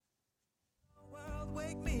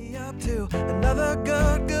To another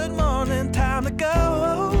good morning, time to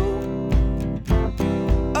go.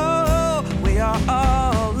 Oh, we are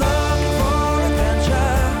all looking for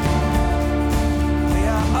adventure. We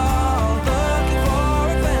are all looking for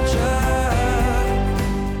adventure.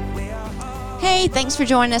 We are all. Hey, thanks for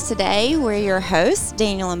joining us today. We're your hosts,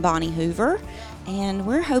 Daniel and Bonnie Hoover, and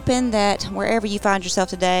we're hoping that wherever you find yourself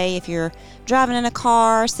today, if you're driving in a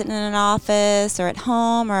car, sitting in an office, or at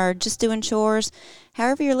home, or just doing chores,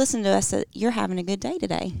 however you're listening to us, that you're having a good day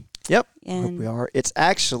today. Yep, And hope we are. It's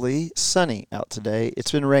actually sunny out today.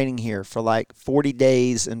 It's been raining here for like 40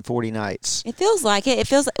 days and 40 nights. it feels like it. It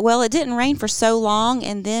feels, well, it didn't rain for so long,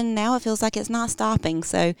 and then now it feels like it's not stopping.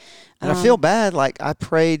 So, And I feel bad. Like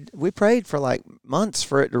we prayed for like months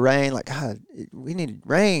for it to rain. Like, God, we need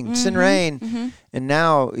rain, send rain. And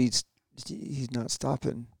now he's not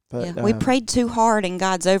stopping. But yeah, we prayed too hard, and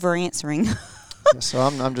God's over answering. so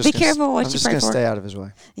I'm just Be careful what I'm you just pray gonna for. stay out of his way.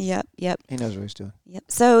 Yep. He knows what he's doing. Yep.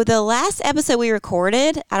 So the last episode we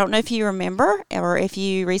recorded, I don't know if you remember or if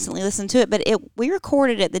you recently listened to it, but we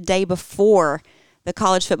recorded it the day before the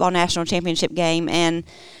College Football National Championship game. And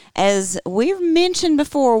as we've mentioned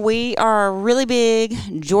before, we are really big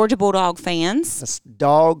Georgia Bulldog fans. That's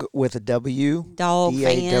dog with a W. Dog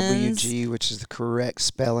D-A-W-G, which is the correct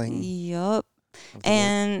spelling. Yep.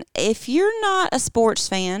 And if you're not a sports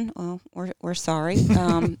fan, well, we're sorry.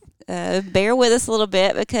 Bear with us a little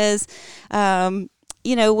bit because,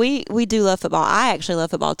 we do love football. I actually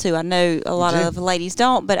love football too. I know a lot of ladies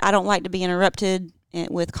don't, but I don't like to be interrupted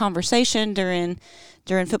with conversation during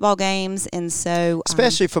football games, and so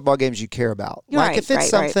Especially football games you care about. Like Right, if it's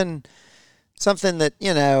something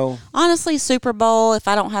that, honestly, Super Bowl. If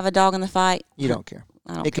I don't have a dog in the fight, you don't care.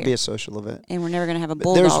 I don't It could care. be a social event. And we're never going to have a But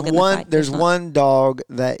bulldog in the fight. There's not. one dog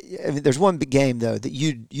there's one big game though that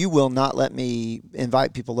you will not let me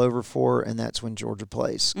invite people over for, and that's when Georgia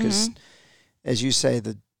plays. Because as you say,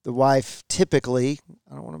 the wife typically,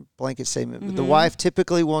 I don't want to blanket statement, but the wife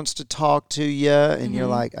typically wants to talk to you, and you're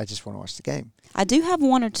like, I just want to watch the game. I do have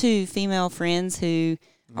one or two female friends who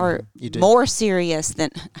are You do. more serious than.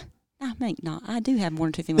 I mean, not. I do have one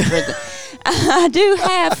or two female friends. I do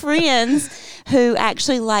have friends who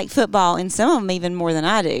actually like football, and some of them even more than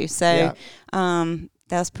I do. So,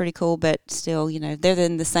 that was pretty cool. But still, they're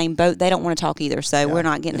in the same boat. They don't want to talk either. So we're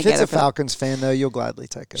not getting If together. it's a Falcons fan though, you'll gladly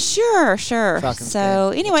take it. Sure. Falcons So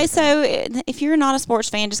fan. anyway, if you're not a sports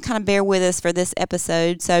fan, just kind of bear with us for this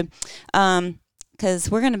episode. So,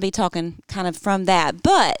 because we're going to be talking kind of from that.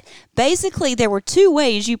 But basically, there were two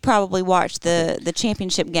ways you probably watched the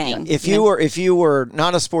championship game. If you were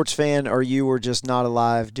not a sports fan, or you were just not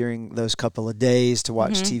alive during those couple of days to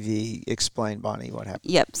watch TV, explain, Bonnie, what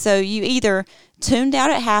happened. Yep. So you either tuned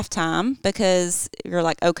out at halftime because you're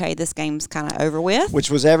like, okay, this game's kind of over with.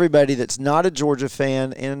 Which was everybody that's not a Georgia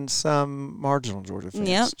fan and some marginal Georgia fans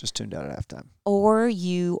Yep. just tuned out at halftime. Or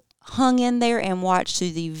you hung in there and watched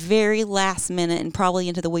to the very last minute and probably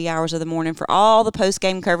into the wee hours of the morning for all the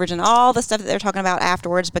post-game coverage and all the stuff that they're talking about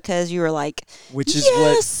afterwards because you were like, Which is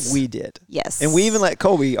yes! what we did. Yes. And we even let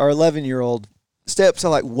Colby, our 11-year-old, stay up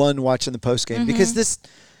till like 1 watching the postgame because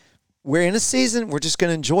we're in a season, we're just going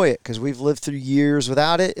to enjoy it because we've lived through years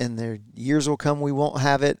without it, and there years will come we won't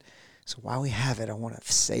have it. So while we have it, I want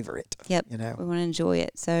to savor it. Yep. You know? We want to enjoy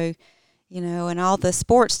it. So, and all the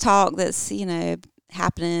sports talk that's,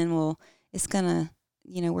 happening, well, it's going to,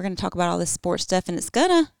 we're going to talk about all this sports stuff, and it's going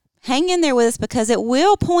to hang in there with us because it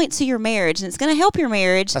will point to your marriage, and it's going to help your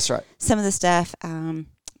marriage. That's right. Some of the stuff.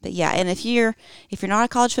 But yeah, and if you're not a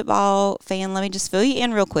college football fan, let me just fill you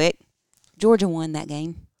in real quick. Georgia won that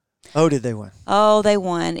game. Oh, did they win? Oh, they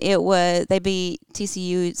won. They beat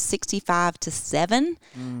TCU 65-7.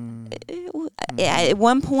 At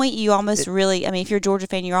one point, you almost if you're a Georgia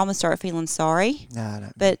fan, you almost start feeling sorry. No.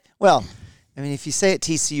 But Well, I mean, if you say at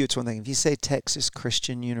TCU, it's one thing. If you say Texas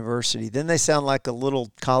Christian University, then they sound like a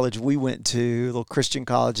little college we went to, a little Christian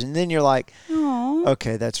college, and then you're like, aw.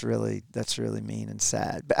 okay, that's really mean and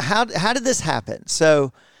sad. But how did this happen?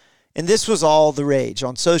 So, and this was all the rage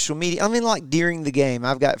on social media. I mean, like during the game,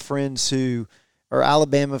 I've got friends who are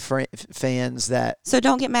Alabama fans that. So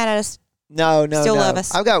don't get mad at us. No. Still love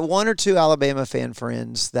us. I've got 1 or 2 Alabama fan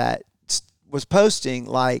friends that was posting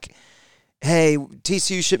like, hey,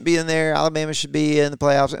 TCU shouldn't be in there. Alabama should be in the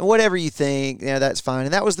playoffs. And whatever you think, that's fine.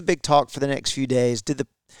 And that was the big talk for the next few days. Did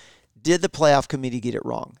the playoff committee get it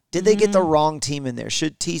wrong? Did they get the wrong team in there?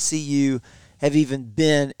 Should TCU have even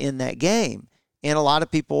been in that game? And a lot of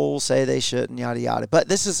people say they shouldn't, yada, yada. But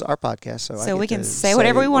this is our podcast, so I get we can to say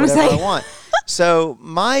whatever we want to whatever say. I want. So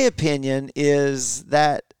my opinion is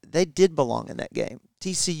that they did belong in that game.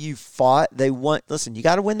 TCU fought. They won. Listen, you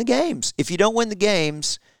got to win the games. If you don't win the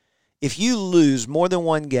games, if you lose more than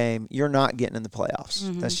one game, you're not getting in the playoffs.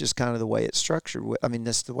 Mm-hmm. That's just kind of the way it's structured. I mean,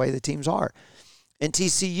 that's the way the teams are. And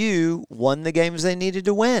TCU won the games they needed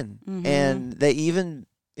to win. Mm-hmm. And they even,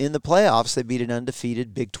 in the playoffs, they beat an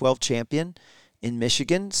undefeated Big 12 champion in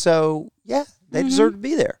Michigan. So, yeah, they deserve to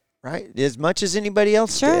be there, right? As much as anybody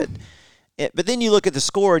else did. But then you look at the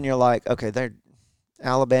score and you're like, okay, they're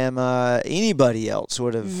Alabama, anybody else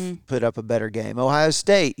would have put up a better game. Ohio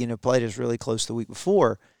State, played us really close the week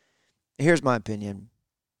before. Here's my opinion.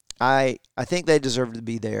 I think they deserve to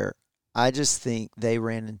be there. I just think they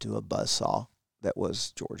ran into a buzzsaw that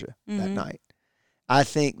was Georgia that night. I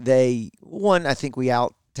think I think we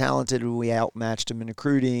out-talented, we outmatched them in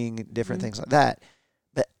recruiting, different things like that.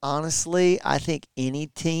 But honestly, I think any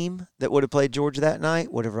team that would have played Georgia that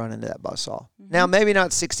night would have run into that buzzsaw. Now, maybe not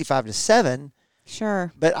 65-7.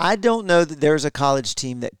 Sure. But I don't know that there's a college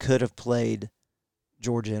team that could have played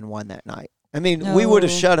Georgia and won that night. I mean, we would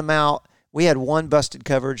have shut them out. We had one busted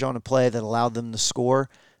coverage on a play that allowed them to score.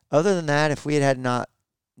 Other than that, if we had not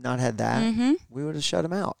had that, we would have shut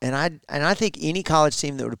them out. And I think any college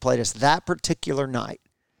team that would have played us that particular night,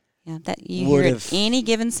 that you hear it any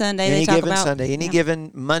given Sunday. Any they talk given about, Sunday, any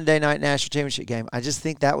given Monday night national championship game. I just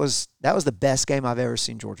think that was the best game I've ever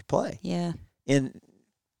seen Georgia play. Yeah. In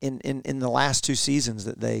the last two seasons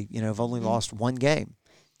that they have only lost one game.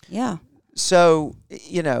 Yeah. So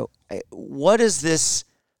what does this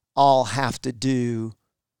all have to do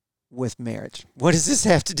with marriage? What does this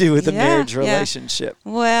have to do with the marriage relationship?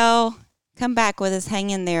 Well, come back with us.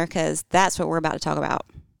 Hang in there, because that's what we're about to talk about.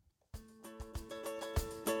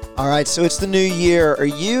 All right, so it's the new year. Are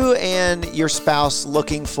you and your spouse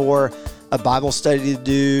looking for a Bible study to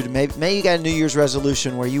do? Maybe you got a New Year's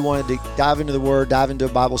resolution where you wanted to dive into the Word, dive into a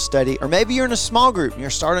Bible study, or maybe you're in a small group and you're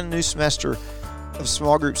starting a new semester of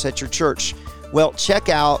small groups at your church. Well, check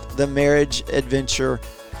out the Marriage Adventure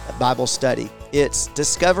Bible Study. It's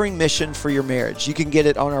Discovering Mission for Your Marriage. You can get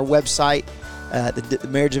it on our website,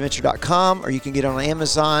 themarriageadventure.com, or you can get it on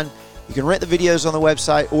Amazon. You can rent the videos on the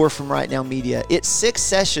website or from Right Now Media. It's 6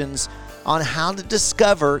 sessions on how to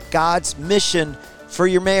discover God's mission for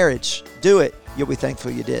your marriage. Do it. You'll be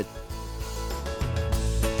thankful you did.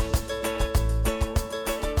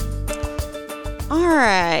 All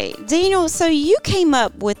right, Daniel, so you came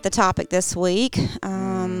up with the topic this week,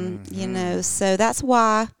 so that's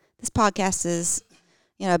why this podcast is,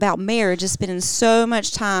 about marriage, is spending so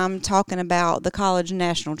much time talking about the college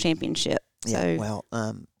national championship. Yeah, well,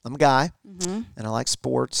 I'm a guy, and I like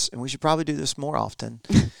sports, and we should probably do this more often.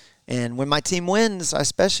 And when my team wins, I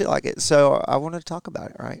especially like it, so I wanted to talk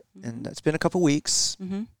about it, right? And it's been a couple weeks,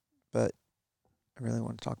 but I really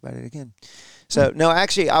want to talk about it again. So, no,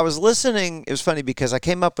 actually, I was listening. It was funny because I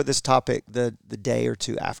came up with this topic the day or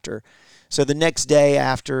two after. So the next day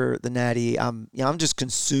after the Natty, I'm just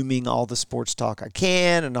consuming all the sports talk I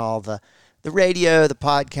can and all the radio, the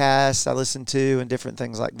podcasts I listen to, and different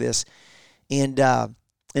things like this. And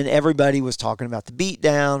everybody was talking about the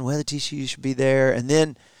beatdown, whether TCU should be there, and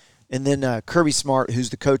then Kirby Smart, who's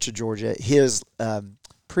the coach of Georgia, his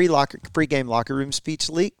pre-game locker room speech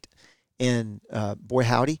leaked, and boy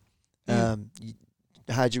howdy,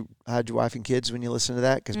 hide your wife and kids when you listen to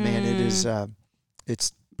that, because man,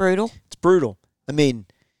 it's brutal. It's brutal. I mean,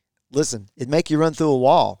 listen, it'd make you run through a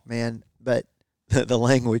wall, man. But the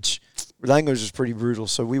language is pretty brutal,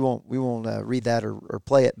 so we won't read that or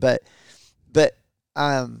play it. But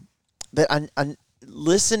I'm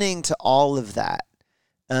listening to all of that.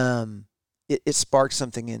 It sparked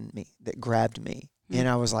something in me that grabbed me, and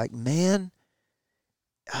I was like, man,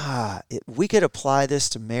 we could apply this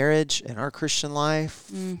to marriage and our Christian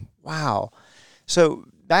life. Wow. So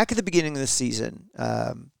back at the beginning of the season,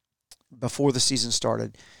 before the season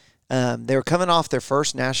started, they were coming off their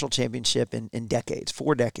first national championship in decades,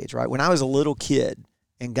 4 decades, right? When I was a little kid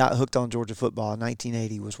and got hooked on Georgia football,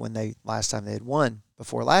 1980 was when last time they had won,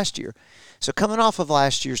 before last year. So coming off of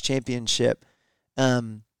last year's championship,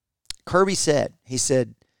 Kirby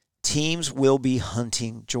said, teams will be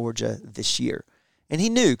hunting Georgia this year. And he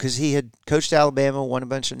knew, because he had coached Alabama, won a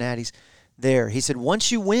bunch of natties there. He said, once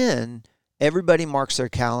you win, everybody marks their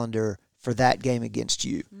calendar for that game against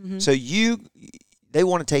you. So they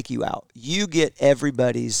want to take you out. You get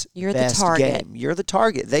everybody's best game. You're the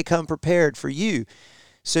target. They come prepared for you.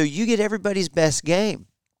 So you get everybody's best game.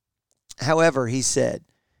 However, he said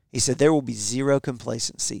there will be zero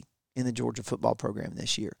complacency in the Georgia football program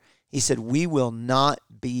this year. He said, we will not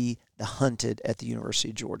be the hunted at the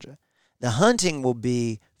University of Georgia. The hunting will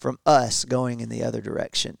be from us going in the other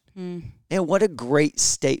direction. And what a great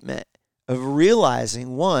statement of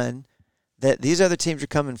realizing, one, that these other teams are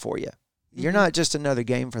coming for you. You're not just another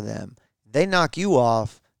game for them. They knock you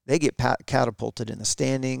off, they get catapulted in the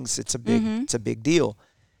standings. It's a big deal.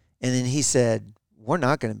 And then he said, we're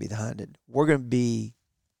not going to be the hunted. We're going to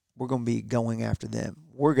be going after them.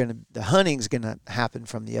 The hunting's going to happen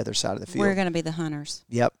from the other side of the field. We're going to be the hunters.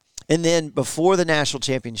 Yep. And then before the national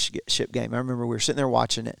championship game, I remember we were sitting there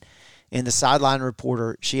watching it, and the sideline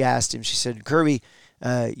reporter, she asked him, she said, Kirby,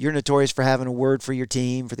 you're notorious for having a word for your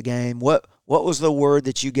team for the game. What was the word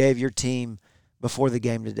that you gave your team before the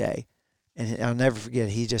game today? And I'll never forget,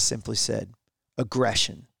 he just simply said,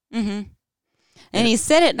 aggression. Mm-hmm. And he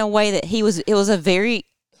said it in a way that he was very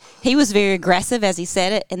aggressive as he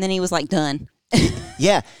said it, and then he was like, done.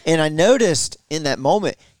 Yeah, and I noticed in that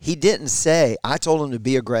moment, he didn't say, I told him to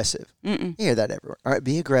be aggressive. You hear that everywhere. All right,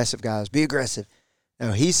 be aggressive, guys, be aggressive.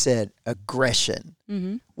 No, he said aggression.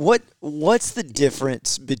 Mm-hmm. What's the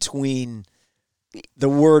difference between the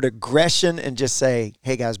word aggression and just say,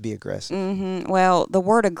 hey, guys, be aggressive? Mm-hmm. Well, the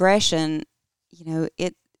word aggression,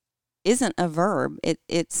 it isn't a verb.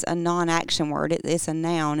 It's a non-action word. It's a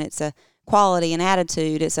noun. It's a quality, an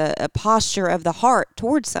attitude. It's a posture of the heart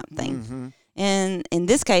towards something. Mm-hmm. And in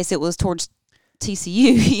this case, it was towards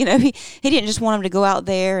TCU. He didn't just want them to go out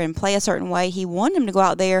there and play a certain way. He wanted them to go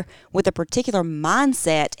out there with a particular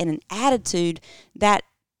mindset and an attitude that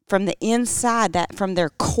from the inside, that from their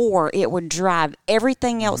core, it would drive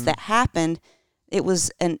everything else that happened. It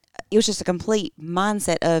was just a complete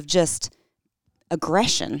mindset of just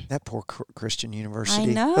aggression. That poor Christian University. I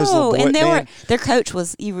know, and their coach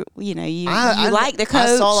was you like the coach.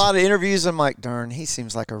 I saw a lot of interviews. I'm like, darn, he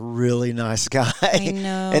seems like a really nice guy. I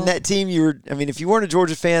know. And that team, if you weren't a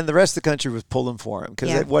Georgia fan, the rest of the country was pulling for him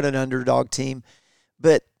because what an underdog team.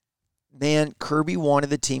 But man, Kirby wanted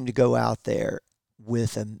the team to go out there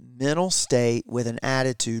with a mental state, with an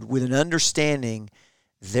attitude, with an understanding.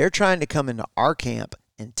 They're trying to come into our camp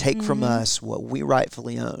and take from us what we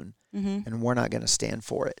rightfully own. Mm-hmm. And we're not going to stand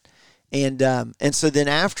for it. And so then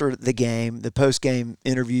after the game, the post-game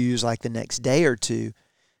interviews, like the next day or two,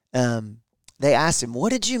 they asked him,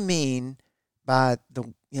 what did you mean by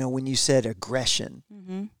when you said aggression?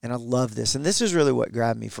 Mm-hmm. And I love this. And this is really what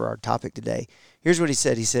grabbed me for our topic today. Here's what he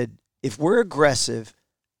said. He said, if we're aggressive,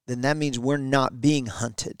 then that means we're not being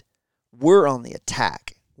hunted. We're on the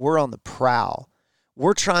attack. We're on the prowl.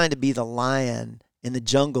 We're trying to be the lion in the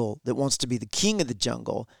jungle that wants to be the king of the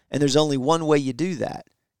jungle, and there's only one way you do that.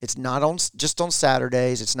 It's not just on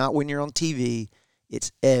Saturdays. It's not when you're on TV.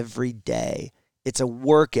 It's every day. It's a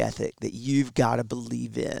work ethic that you've got to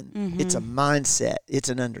believe in. Mm-hmm. It's a mindset. It's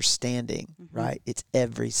an understanding, right? It's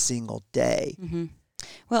every single day. Mm-hmm.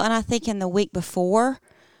 Well, and I think in the week before,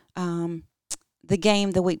 the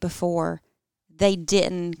game the week before, they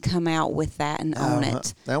didn't come out with that and own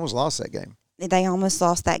it. They almost lost that game. They almost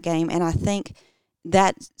lost that game, and I think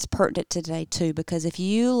that's pertinent today too, because if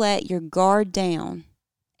you let your guard down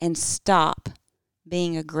and stop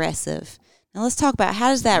being aggressive. Now let's talk about how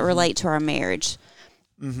does that relate to our marriage?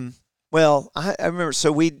 Mm-hmm. Well, I remember.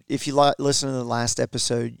 So if you listen to the last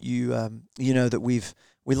episode, you know that we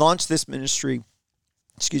launched this ministry,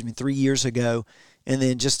 3 years ago, and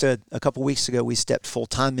then just a couple weeks ago we stepped full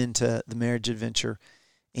time into the marriage adventure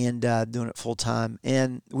and doing it full time.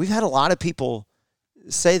 And we've had a lot of people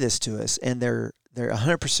say this to us, and they're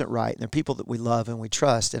 100% right. And they're people that we love and we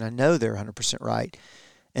trust, and I know they're 100% right.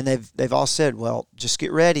 And they've all said, well, just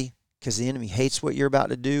get ready because the enemy hates what you're about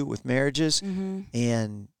to do with marriages,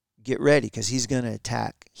 and get ready because he's going to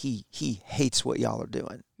attack. He hates what y'all are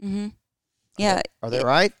doing. Mm-hmm. Yeah. Are they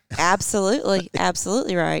right? Absolutely.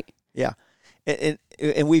 Absolutely right. Yeah.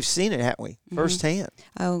 And we've seen it, haven't we? Firsthand.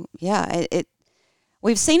 Oh, yeah.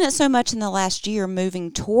 We've seen it so much in the last year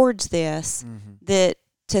moving towards this that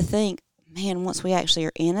to think, man, once we actually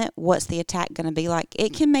are in it, what's the attack going to be like?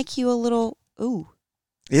 It can make you a little,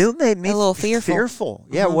 it made me a little fearful.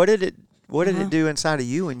 Yeah. What did it do inside of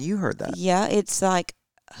you when you heard that? Yeah. It's like,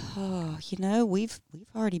 we've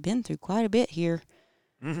already been through quite a bit here.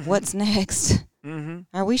 Mm-hmm. What's next? Mm-hmm.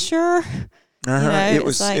 Are we sure? It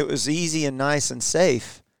was easy and nice and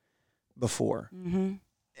safe before. Mm-hmm.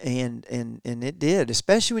 And it did,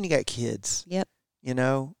 especially when you got kids. Yep.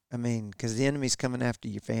 Because the enemy's coming after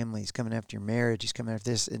your family, he's coming after your marriage, he's coming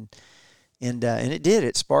after this, and it did.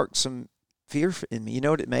 It sparked some fear in me. You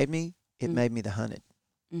know what it made me? It made me the hunted.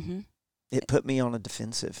 Mm-hmm. It put me on a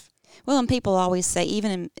defensive. Well, and people always say,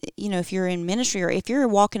 even in, if you're in ministry or if you're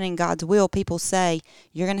walking in God's will, people say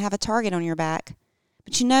you're going to have a target on your back.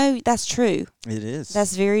 But that's true. It is.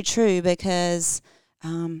 That's very true because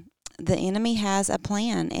the enemy has a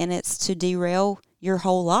plan, and it's to derail your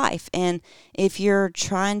whole life. And if you're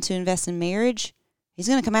trying to invest in marriage, he's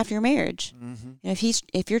going to come after your marriage. Mm-hmm.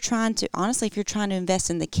 If you're trying to invest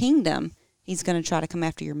in the kingdom, he's going to try to come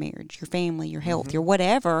after your marriage, your family, your health, your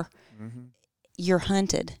whatever. You're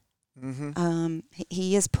hunted.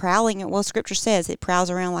 He is prowling. Well, Scripture says it prowls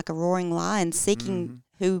around like a roaring lion, seeking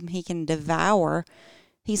whom he can devour.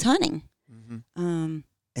 He's hunting. And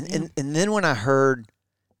then when I heard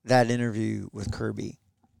that interview with Kirby,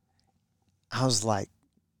 I was like,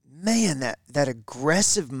 man, that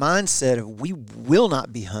aggressive mindset of we will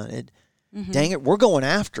not be hunted. Dang it, we're going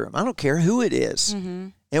after him. I don't care who it is.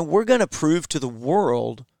 And we're going to prove to the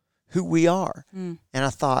world who we are. And I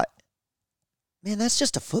thought, man, that's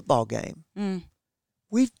just a football game.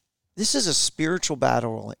 This is a spiritual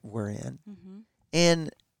battle we're in. And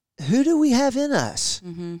who do we have in us?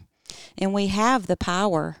 And we have the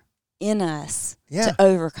power in us to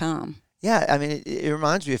overcome. Yeah, I mean, it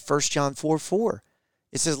reminds me of 1 John 4:4.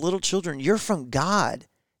 It says, little children, you're from God.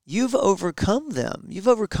 You've overcome them. You've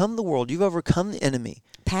overcome the world. You've overcome the enemy.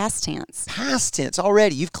 Past tense. Past tense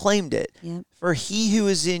already. You've claimed it. Yep. For he who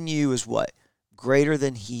is in you is what? Greater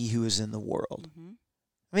than he who is in the world.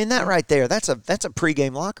 I mean, that right there, that's a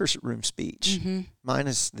pregame locker room speech,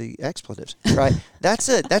 minus the expletives, right? That's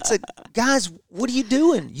a guys, what are you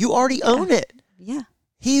doing? You already own it. Yeah.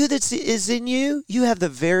 He who is in you, you have the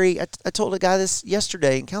very, I told a guy this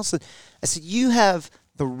yesterday in counseling, I said, you have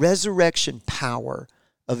the resurrection power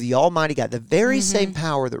of the Almighty God. The very same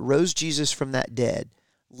power that rose Jesus from that dead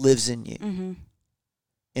lives in you.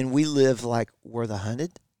 And we live like we're the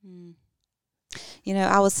hunted. You know,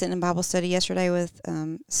 I was sitting in Bible study yesterday with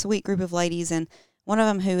a sweet group of ladies, and one of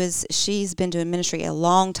them she's been doing ministry a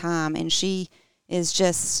long time, and she is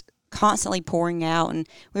just constantly pouring out. And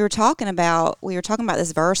we were talking about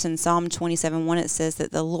this verse in Psalm 27:1. It says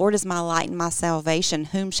that the Lord is my light and my salvation.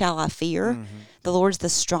 Whom shall I fear? The Lord's the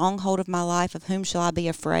stronghold of my life. Of whom shall I be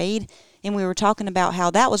afraid? And we were talking about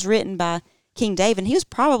how that was written by King David. He was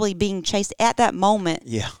probably being chased at that moment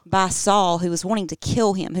by Saul, who was wanting to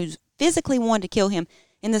kill him, who physically wanted to kill him.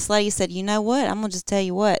 And this lady said, you know what? I'm going to just tell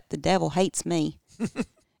you what. The devil hates me.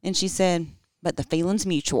 And she said, but the feeling's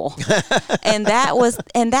mutual. And that's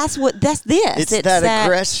this. It's that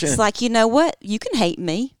aggression. It's like, you know what? You can hate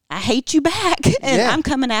me. I hate you back. And I'm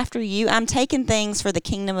coming after you. I'm taking things for the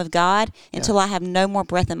kingdom of God until I have no more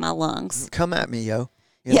breath in my lungs. Come at me, yo.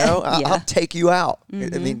 You know, I'll take you out. I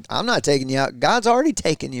mean, I'm not taking you out. God's already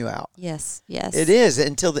taken you out. Yes, yes. It is.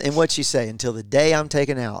 And what'd she say? Until the day I'm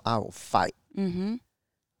taken out, I will fight.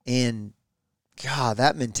 And, God,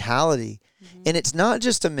 that mentality. And it's not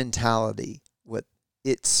just a mentality.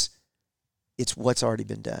 It's what's already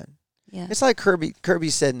been done. Yeah. It's like Kirby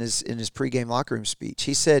said in his pregame locker room speech.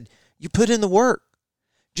 He said, you put in the work.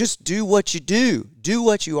 Just do what you do. Do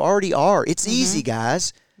what you already are. It's easy,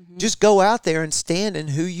 guys. Just go out there and stand in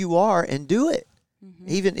who you are and do it.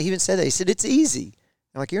 He even said that. He said, it's easy.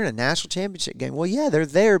 Like, you're in a national championship game. Well, yeah, they're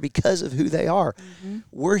there because of who they are.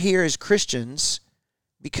 We're here as Christians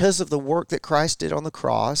because of the work that Christ did on the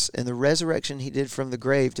cross and the resurrection he did from the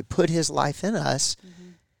grave to put his life in us.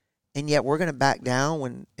 And yet we're going to back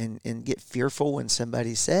down and get fearful when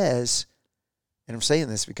somebody says, and I'm saying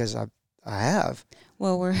this because I have,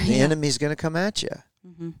 the enemy's going to come at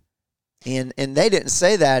you. And they didn't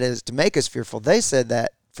say that as to make us fearful. They said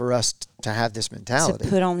that for us to have this mentality. To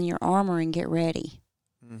put on your armor and get ready.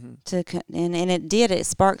 And it did. It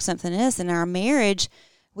sparked something in us. In our marriage,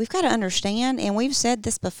 we've got to understand, and we've said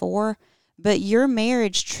this before, but your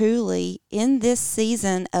marriage truly, in this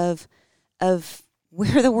season of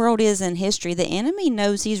where the world is in history, the enemy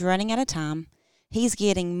knows he's running out of time. He's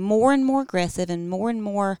getting more and more aggressive and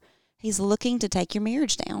more he's looking to take your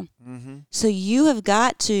marriage down. So you have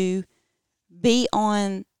got to be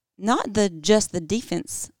on not just the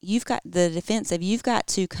defense. You've got the defensive. You've got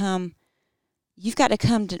to come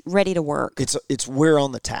ready to work. It's we're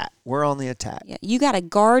on the attack. We're on the attack. Yeah, you got to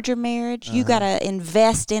guard your marriage. You got to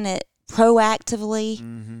invest in it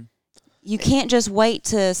proactively. You can't just wait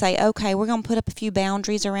to say, okay, we're going to put up a few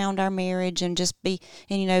boundaries around our marriage and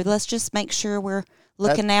let's just make sure we're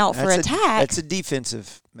looking out for attack. That's a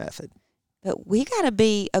defensive method. But we got to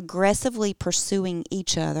be aggressively pursuing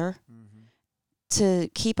each other to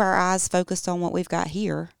keep our eyes focused on what we've got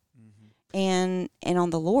here and on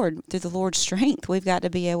the Lord. Through the Lord's strength, we've got to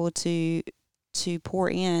be able to pour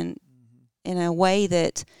in a way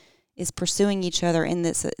that is pursuing each other, and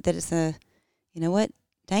that it's a, you know what,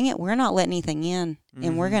 dang it, we're not letting anything in,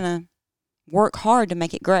 and we're going to work hard to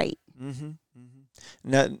make it great.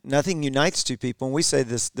 Nothing unites two people. And we say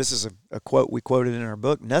this is a quote we quoted in our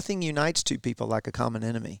book. Nothing unites two people like a common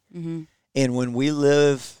enemy. And when we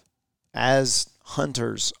live as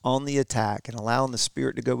hunters on the attack and allowing the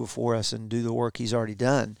Spirit to go before us and do the work he's already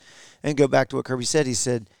done, and go back to what Kirby said, he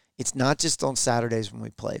said, It's not just on Saturdays when we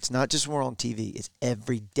play. It's not just when we're on TV. It's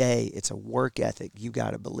every day. It's a work ethic you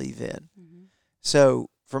got to believe in. Mm-hmm. So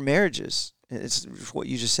for marriages, it's what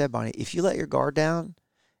you just said, Bonnie. If you let your guard down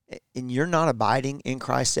and you're not abiding in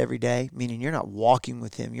Christ every day, meaning you're not walking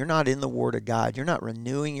with him, you're not in the Word of God, you're not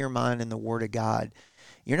renewing your mind in the Word of God,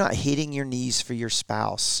 you're not hitting your knees for your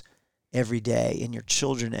spouse every day and your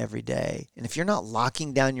children every day, and if you're not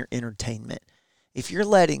locking down your entertainment, if you're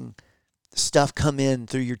letting stuff come in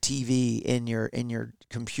through your TV and your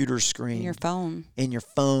computer screen, in your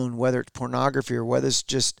phone, whether it's pornography or whether it's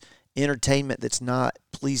just entertainment that's not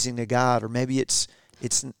pleasing to God, or maybe it's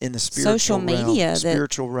in the spiritual social media,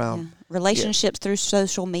 realm, relationships through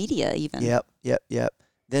social media, even. Yep.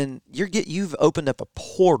 Then you've opened up a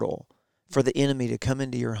portal for the enemy to come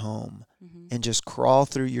into your home and just crawl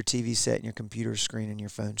through your TV set and your computer screen and your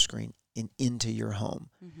phone screen and into your home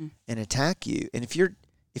and attack you. And if you're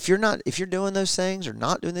doing those things or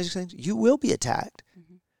not doing those things, you will be attacked.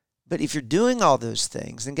 But if you're doing all those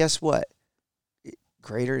things, then guess what?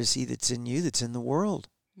 Greater is he that's in you that's in the world.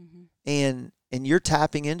 And you're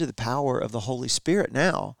tapping into the power of the Holy Spirit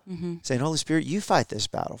now, saying, Holy Spirit, you fight this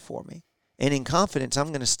battle for me. And in confidence, I'm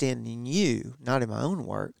going to stand in you, not in my own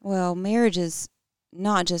work. Well, marriage is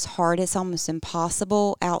not just hard, it's almost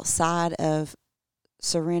impossible outside of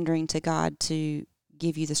surrendering to God to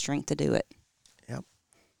give you the strength to do it. Yep.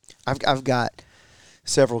 I've got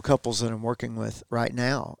several couples that I'm working with right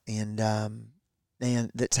now, and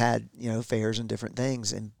that's had, affairs and different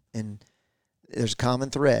things, and there's a common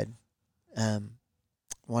thread.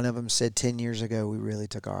 One of them said 10 years ago, we really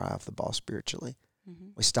took our eye off the ball spiritually.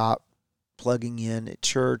 We stopped plugging in at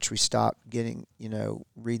church. We stopped getting,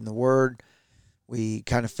 reading the Word. We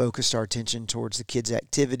kind of focused our attention towards the kids'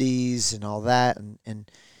 activities and all that, and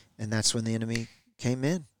that's when the enemy came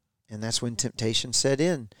in, and that's when temptation set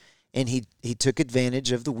in, and he took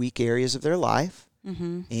advantage of the weak areas of their life,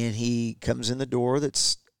 and he comes in the door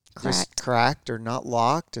that's just cracked or not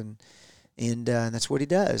locked, and that's what he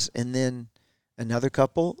does. And then another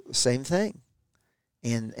couple, same thing,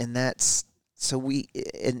 and that's so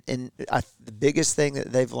the biggest thing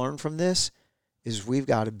that they've learned from this is we've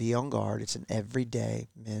got to be on guard. It's an everyday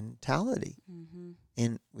mentality,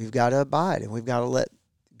 and we've got to abide, and we've got to let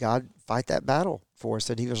God fight that battle for us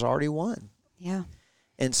that he has already won. Yeah.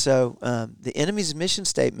 And so the enemy's mission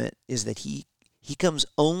statement is that he comes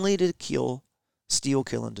only to kill, steal,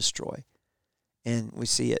 kill, and destroy, and we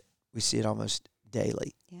see it almost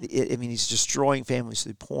daily. Yeah. He's destroying families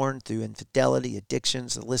through porn, through infidelity,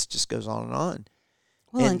 addictions. The list just goes on and on.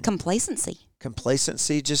 Well, and complacency.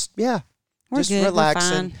 Complacency, we're just good,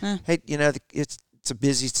 relaxing. Hey, it's a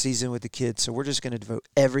busy season with the kids, so we're just going to devote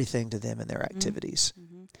everything to them and their activities.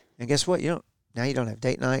 And guess what? You don't have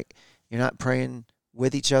date night. You're not praying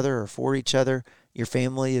with each other or for each other. Your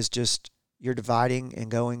family is you're dividing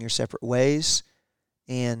and going your separate ways,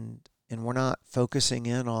 and we're not focusing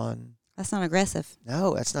in on. That's not aggressive.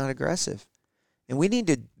 No, that's not aggressive. And we need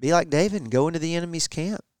to be like David and go into the enemy's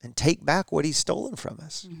camp and take back what he's stolen from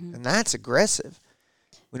us. And that's aggressive.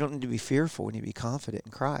 We don't need to be fearful. We need to be confident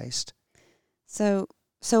in Christ. So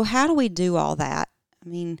how do we do all that?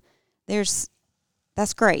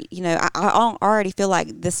 That's great. I already feel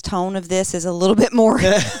like this tone of this is a little bit more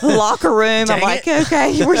locker room. I'm like,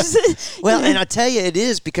 okay. We're just, well, and I tell you, it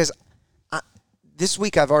is because this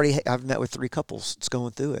week I've met with 3 couples that's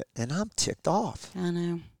going through it, and I'm ticked off. I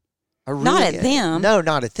know. I really not at them. No,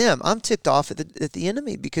 not at them. I'm ticked off at the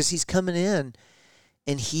enemy because he's coming in,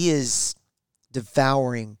 and he is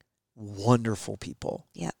devouring wonderful people.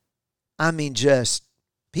 Yep. Just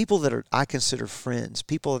people that I consider friends.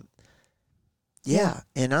 People. Yeah.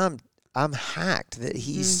 And I'm hacked that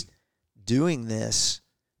he's doing this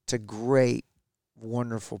to great,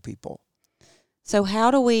 wonderful people. So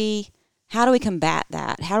how do we combat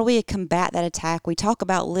that? How do we combat that attack? We talk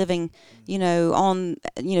about living, being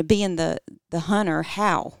the hunter.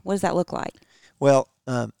 How? What does that look like? Well,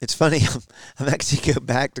 it's funny. I'm actually go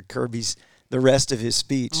back to the rest of his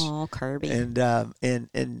speech. Oh, Kirby. And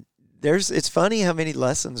it's funny how many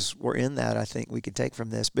lessons were in that. I think we could take from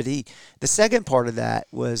this. But the second part of that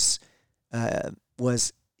was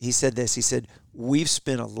he said this. He said, we've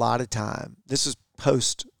spent a lot of time. This was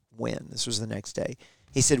post-win. This was the next day.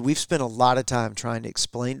 He said, we've spent a lot of time trying to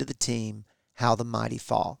explain to the team how the mighty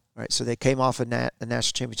fall. Right? So they came off a national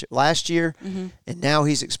championship last year, and now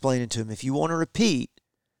he's explaining to them, if you want to repeat,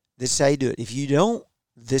 this is how you do it. If you don't,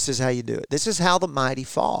 this is how you do it. This is how the mighty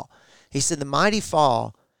fall. He said the mighty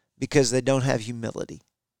fall because they don't have humility,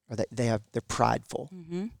 or they're prideful.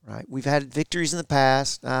 Right? We've had victories in the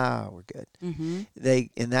past. We're good.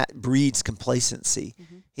 And that breeds complacency.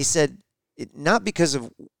 He said, not because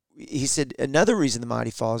of he said another reason the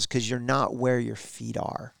mighty fall is because you're not where your feet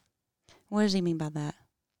are. What does he mean by that?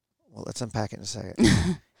 Well, let's unpack it in a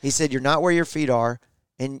second. He said you're not where your feet are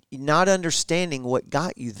and not understanding what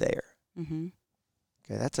got you there. Mm-hmm.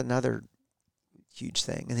 Okay, that's another huge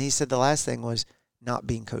thing. And he said the last thing was not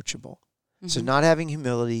being coachable. Mm-hmm. So not having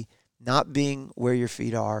humility, not being where your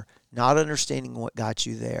feet are, not understanding what got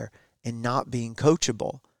you there, and not being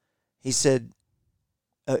coachable. He said,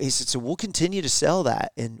 so we'll continue to sell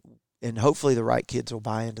that, and hopefully the right kids will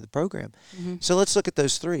buy into the program. Mm-hmm. So let's look at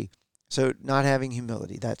those three. So not having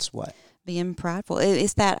humility, that's what? Being prideful.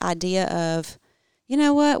 It's that idea of, you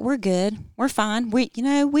know what, we're good, we're fine. We've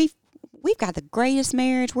got the greatest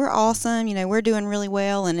marriage. We're awesome. We're doing really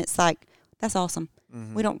well, and it's like, that's awesome.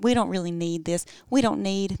 Mm-hmm. We don't really need this. We don't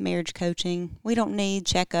need marriage coaching. We don't need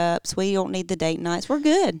checkups. We don't need the date nights. We're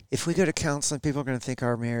good. If we go to counseling, people are going to think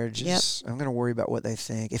our marriage is. Yep. I'm going to worry about what they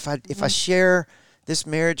think. If I share this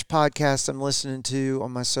marriage podcast I'm listening to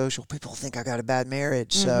on my social, people think I got a bad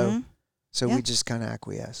marriage. Mm-hmm. So we just kind of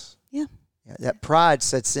acquiesce. Yeah. That pride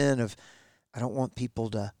sets in of I don't want people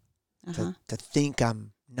to think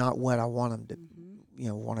I'm not what I want them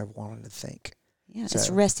to, what I want them to think. Yeah, so, it's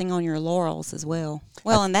resting on your laurels as well.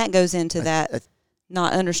 Well, and that goes into that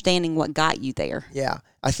not understanding what got you there. Yeah.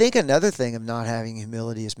 I think another thing of not having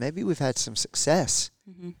humility is maybe we've had some success.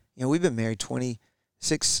 Mm-hmm. We've been married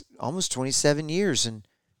 26, almost 27 years, and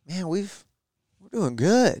man, we're doing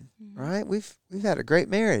good, right? We've had a great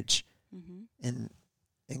marriage, and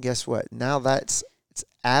guess what? Now it's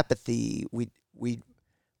apathy. We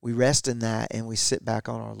rest in that, and we sit back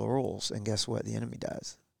on our laurels, and guess what? The enemy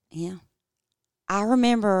does. Yeah. I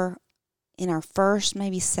remember in our first,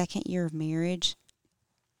 maybe second year of marriage,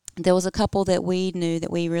 there was a couple that we knew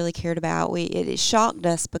that we really cared about. It shocked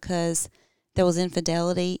us because there was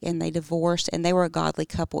infidelity and they divorced, and they were a godly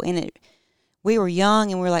couple. And we were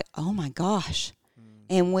young and we were like, oh my gosh.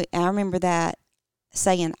 And I remember that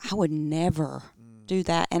saying, I would never do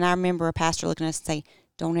that. And I remember a pastor looking at us and saying,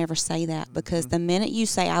 don't ever say that, because the minute you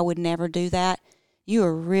say I would never do that, you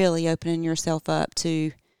are really opening yourself up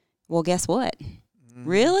to, well, guess what?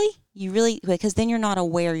 Really? Because then you're not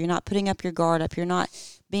aware. You're not putting up your guard up. You're not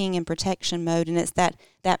being in protection mode. And it's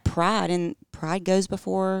that pride, and pride goes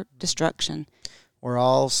before destruction. We're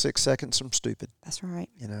all 6 seconds from stupid. That's right.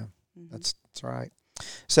 That's right.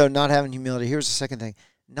 So not having humility. Here's the second thing.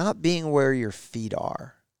 Not being where your feet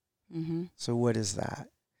are. Mm-hmm. So what is that?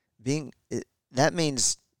 That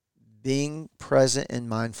means being present and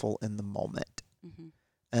mindful in the moment.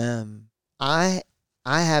 Mm-hmm. I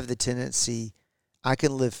have the tendency, I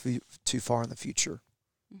can live too far in the future,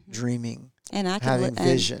 dreaming, and having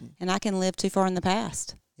vision. And I can live too far in the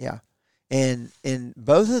past. Yeah. And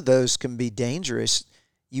both of those can be dangerous.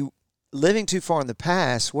 You living too far in the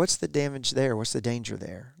past, what's the damage there? What's the danger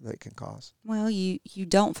there that it can cause? Well, you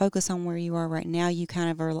don't focus on where you are right now. You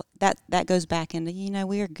kind of are, that goes back into,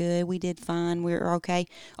 we are good, we did fine, we're okay.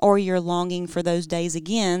 Or you're longing for those days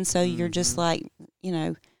again, so you're just like,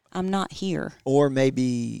 I'm not here. Or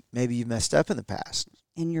maybe you messed up in the past.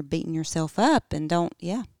 And you're beating yourself up and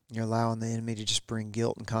You're allowing the enemy to just bring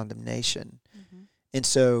guilt and condemnation. Mm-hmm. And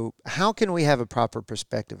so how can we have a proper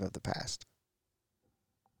perspective of the past?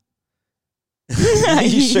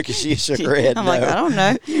 you shook her head. I'm like, I don't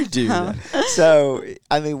know. You do. So,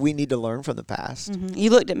 we need to learn from the past. Mm-hmm. You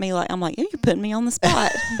looked at me like, I'm like, you're putting me on the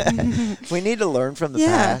spot. We need to learn from the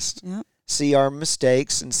past, see our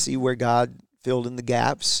mistakes, and see where God filled in the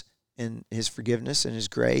gaps, and his forgiveness and his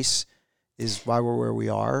grace is why we're where we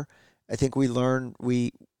are. I think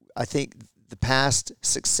I think the past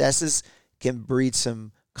successes can breed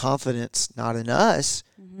some confidence, not in us,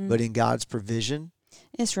 but in God's provision.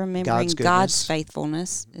 It's remembering God's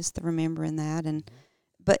faithfulness. It's the remembering that, and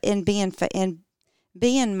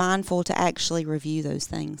being mindful to actually review those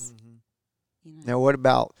things. Now,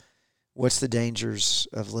 what's the dangers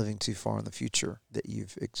of living too far in the future that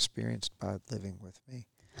you've experienced by living with me?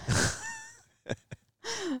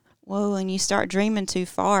 Well, when you start dreaming too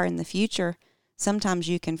far in the future, sometimes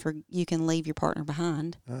you can leave your partner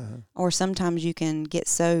behind, or sometimes you can get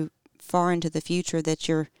so far into the future that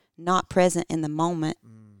you're not present in the moment,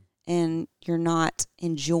 and you're not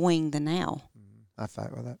enjoying the now. I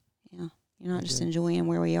fight with that. Yeah, you're not just enjoying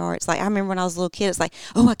where we are. It's like, I remember when I was a little kid, it's like,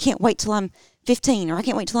 oh, I can't wait till I'm 15, or I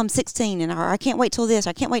can't wait till I'm 16, or I can't wait till this,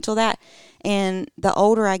 or I can't wait till that. And the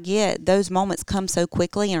older I get, those moments come so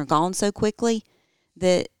quickly and are gone so quickly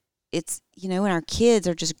that it's, and our kids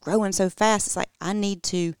are just growing so fast. It's like, I need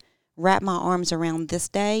to wrap my arms around this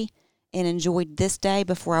day and enjoy this day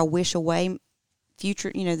before I wish away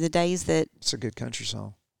future, the days that... It's a good country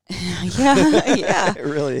song. Yeah. It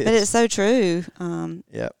really is. But it's so true.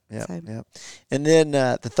 Yep. So- And then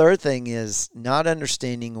the third thing is not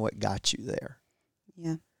understanding what got you there.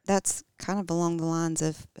 Yeah. That's kind of along the lines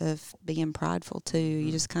of being prideful too. Mm-hmm.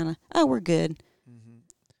 You just kind of, oh, we're good.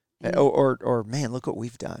 And- Or man, look what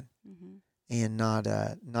we've done. Mhm. And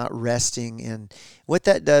not resting in what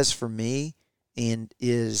that does for me, and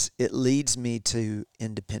is it leads me to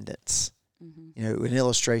independence. Mhm. You know, an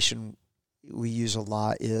illustration we use a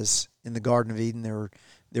lot is in the Garden of Eden.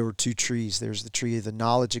 There were two trees. There's the tree of the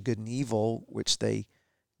knowledge of good and evil, which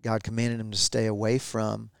God commanded them to stay away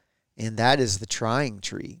from, and that is the trying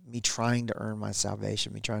tree. Me trying to earn my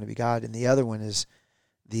salvation, me trying to be God. And the other one is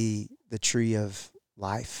the tree of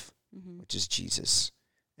life, Mhm. which is Jesus.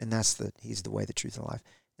 And he's the way, the truth, and life.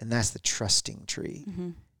 And that's the trusting tree.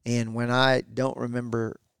 Mhm. And when I don't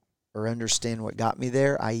remember or understand what got me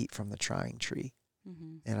there, I eat from the trying tree.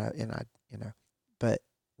 Mhm. And I but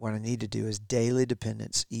what I need to do is daily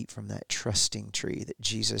dependence, eat from that trusting tree that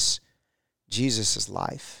Jesus is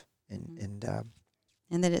life. And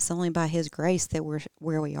And that it's only by His grace that we're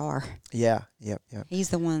where we are. yep. He's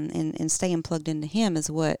the one, and staying plugged into Him is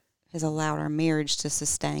what has allowed our marriage to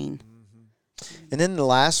sustain. And then the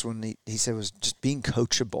last one he said was just being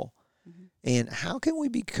coachable. Mhm. And how can we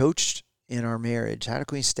be coached in our marriage? How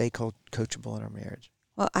can we stay coachable in our marriage?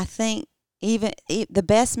 Well, I think even the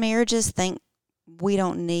best marriages think we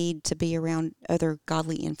don't need to be around other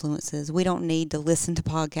godly influences. We don't need to listen to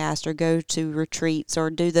podcasts or go to retreats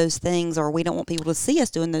or do those things, or we don't want people to see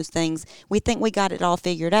us doing those things. We think we got it all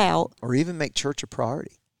figured out. Or even make church a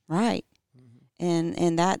priority. Right.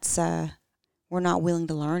 And that's we're not willing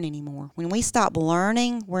to learn anymore. When we stop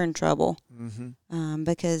learning, we're in trouble.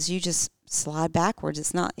 Because you just slide backwards.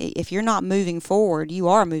 It's not, if you're not moving forward, you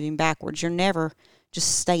are moving backwards. You're never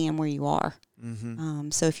just staying where you are.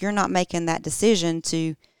 So if you're not making that decision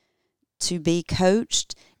to be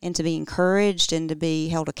coached and to be encouraged and to be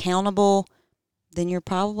held accountable, then you're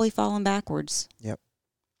probably falling backwards. Yep.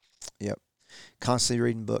 Constantly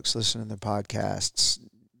reading books, listening to podcasts,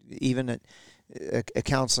 even at a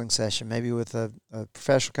counseling session, maybe with a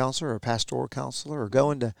professional counselor or a pastoral counselor,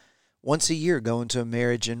 or once a year, going to a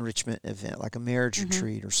marriage enrichment event, like a marriage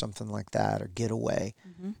retreat or something like that, or getaway,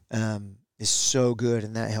 is so good,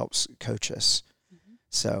 and that helps coach us.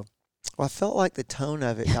 So, I felt like the tone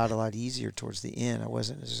of it got a lot easier towards the end. I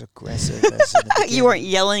wasn't as aggressive as in the beginning. You weren't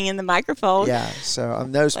yelling in the microphone. Yeah, so I've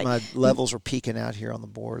noticed my levels were peaking out here on the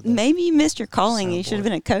board. Maybe you missed your calling. You should have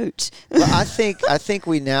been a coach. Well, I think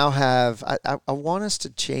we now have. I want us to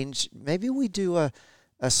change. Maybe we do a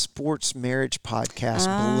sports marriage podcast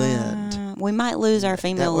blend. We might lose our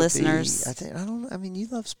female listeners. I mean, you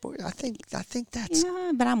love sports. I think that's.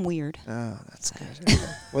 Yeah, but I'm weird. Oh, that's good.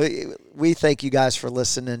 Well, we thank you guys for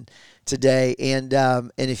listening today, and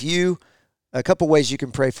if you, a couple ways you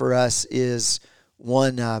can pray for us is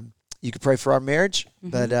one, you can pray for our marriage,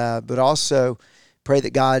 but also pray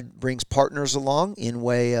that God brings partners along in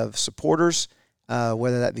way of supporters,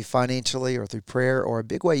 whether that be financially or through prayer. Or a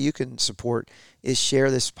big way you can support is share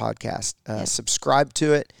this podcast, subscribe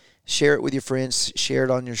to it, share it with your friends, share it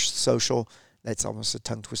on your social. That's almost a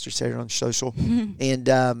tongue twister. Share it on social, and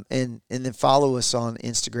then follow us on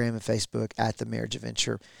Instagram and Facebook at The Marriage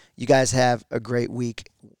Adventure. You guys have a great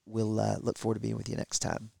week. We'll look forward to being with you next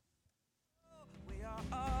time.